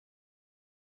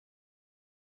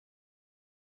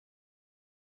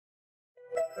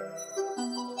I'm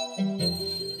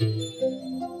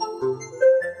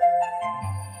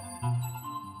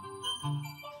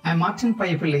Martin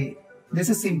Payyappilly. This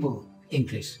is Simple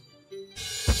English.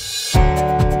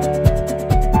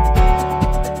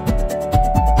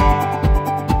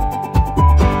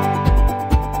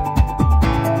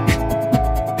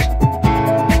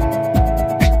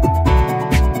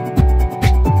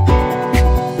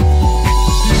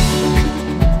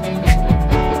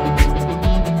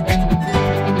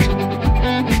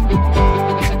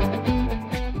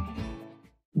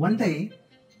 One day,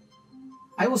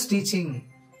 I was teaching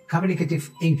communicative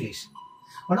English.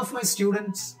 One of my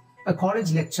students, a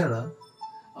college lecturer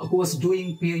who was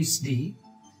doing PhD,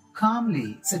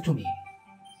 calmly said to me,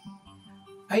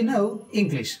 "I know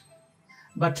English,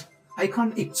 but I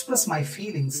can't express my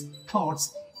feelings,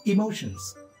 thoughts,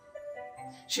 emotions."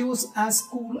 She was as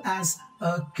cool as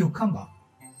a cucumber,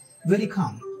 very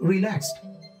calm, relaxed.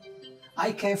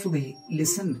 I carefully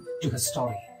listened to her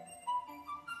story.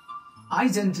 I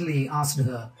gently asked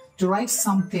her to write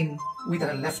something with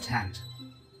her left hand.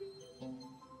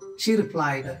 She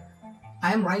replied,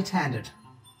 "I am right-handed.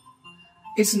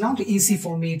 It's not easy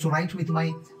for me to write with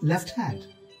my left hand."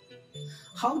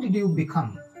 "How did you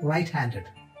become right-handed?"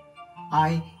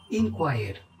 I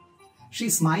inquired. She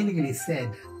smilingly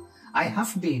said, "I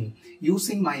have been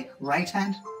using my right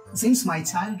hand since my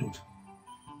childhood."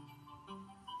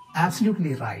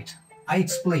 Absolutely right, I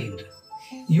explained.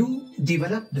 You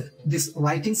developed this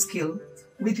writing skill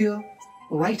with your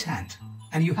right hand,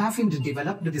 and you haven't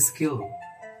developed the skill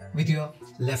with your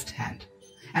left hand.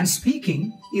 And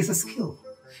speaking is a skill.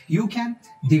 You can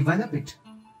develop it.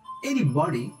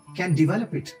 Anybody can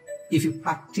develop it if you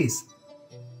practice.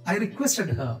 I requested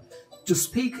her to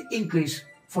speak English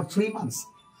for 3 months.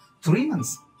 3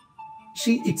 months?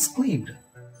 She exclaimed.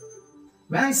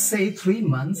 When I say 3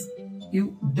 months,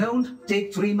 you don't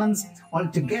take 3 months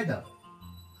altogether.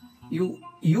 You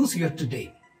use your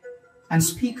today and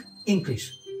speak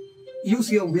English.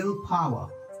 Use your willpower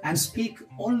and speak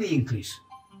only English.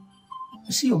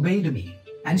 She obeyed me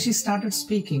and she started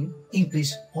speaking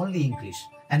English, only English,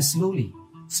 and slowly,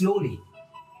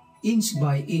 inch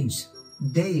by inch,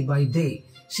 day by day,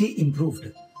 she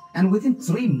improved. And within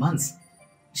 3 months,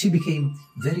 she became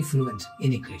very fluent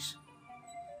in English.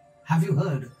 Have you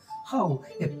heard how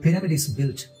a pyramid is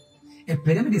built? A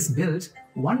pyramid is built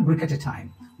one brick at a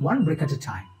time, one brick at a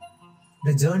time.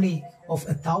 The journey of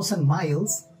 1,000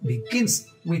 miles begins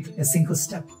with a single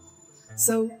step.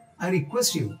 So I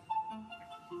request you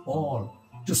all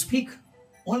to speak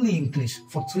only English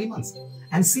for 3 months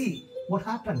and see what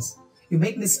happens. You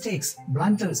make mistakes,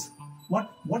 blunders.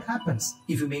 What happens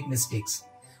if you make mistakes?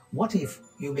 What if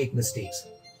you make mistakes?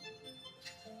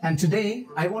 And today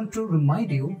I want to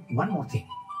remind you one more thing.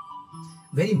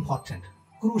 Very important,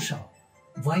 crucial,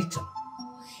 vital.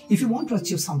 If you want to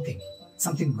achieve something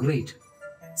great,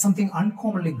 something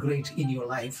uncommonly great in your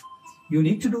life, you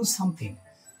need to do something,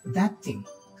 that thing,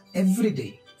 every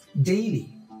day,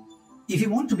 daily. If you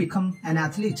want to become an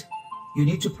athlete, you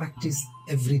need to practice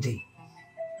every day.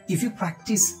 If you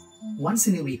practice once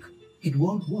in a week, it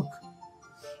won't work.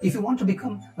 If you want to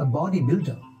become a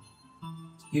bodybuilder,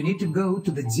 you need to go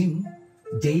to the gym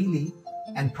daily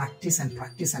and practice and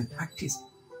practice and practice.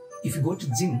 If you go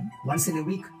to gym once in a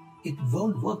week, it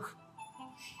won't work.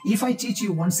 If I teach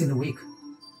you once in a week,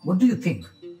 what do you think?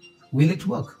 Will it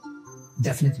work?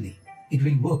 Definitely, it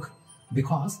will work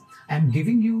because I am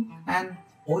giving you an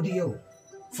audio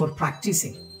for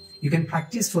practicing. You can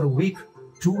practice for a week,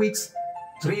 2 weeks,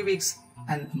 3 weeks,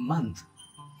 and a month.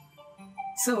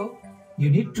 So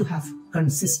you need to have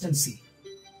consistency.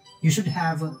 You should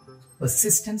have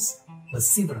persistence,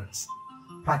 perseverance.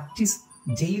 Practice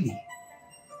daily.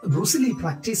 Bruce Lee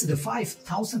practiced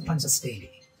 5,000 punches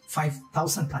daily.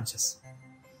 5,000 punches.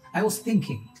 I was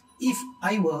thinking, if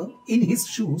I were in his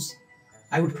shoes,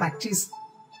 I would practice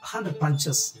 100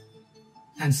 punches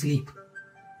and sleep.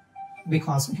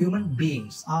 Because human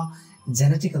beings are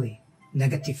genetically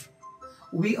negative.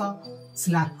 We are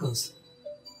slackers,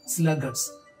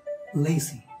 sluggards,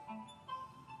 lazy.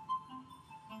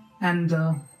 And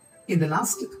in the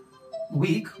last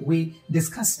week, we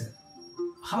discussed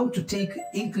how to take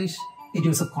English into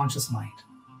your subconscious mind.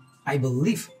 I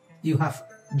believe you have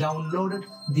downloaded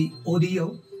the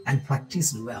audio and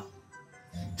practiced well.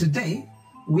 Today,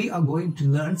 we are going to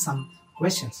learn some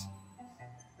questions.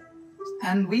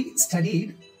 And we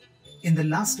studied in the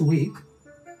last week.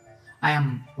 I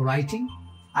am writing.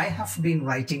 I have been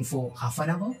writing for half an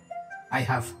hour. I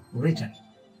have written.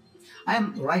 I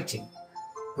am writing.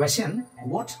 Question,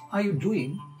 what are you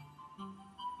doing?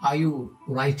 Are you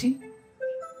writing?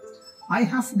 I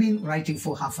have been writing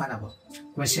for half an hour.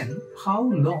 Question, how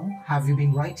long have you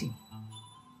been writing?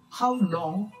 How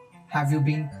long have you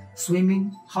been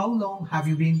swimming? How long have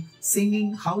you been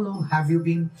singing? How long have you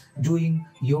been doing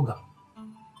yoga?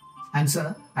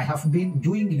 Answer, I have been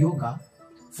doing yoga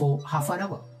for half an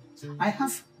hour. I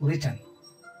have written.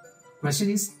 Question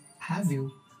is, have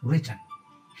you written?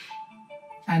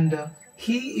 And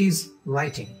he is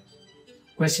writing.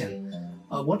 Question,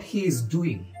 what he is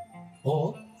doing,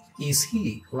 or is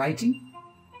he writing?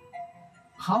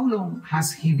 How long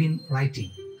has he been writing?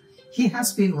 He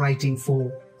has been writing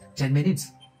for 10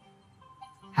 minutes.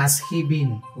 Has he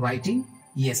been writing?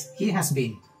 Yes, he has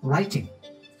been writing.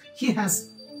 He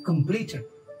has completed.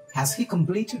 Has he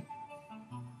completed?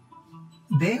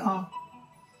 They are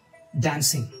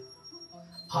dancing.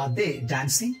 Are they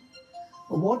dancing?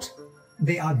 What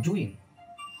they are doing?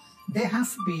 They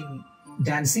have been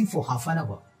dancing for half an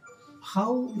hour.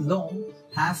 How long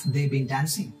have they been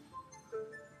dancing?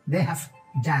 They have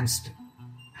danced.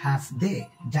 Have they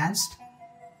danced?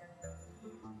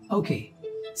 Okay,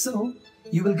 so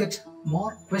you will get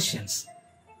more questions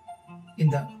in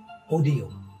the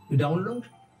audio. You download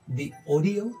the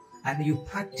audio and you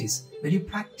practice. When you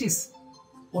practice,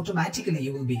 automatically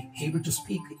you will be able to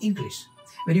speak English.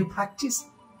 When you practice,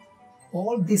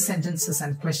 all these sentences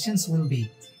and questions will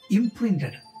be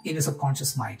imprinted in your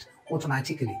subconscious mind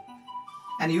automatically.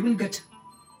 And you will get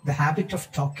the habit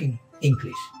of talking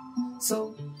English.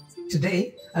 So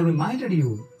today I reminded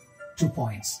you 2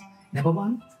 points. Number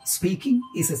 1, speaking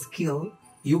is a skill.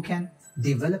 You can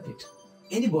develop it.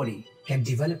 Anybody can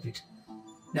develop it.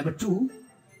 Number 2,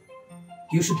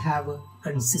 you should have a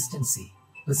consistency,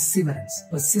 perseverance,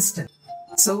 persistence.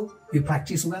 So you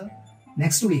practice well.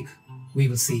 Next week we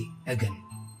will see again.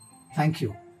 Thank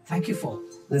you. Thank you for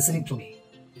listening to me.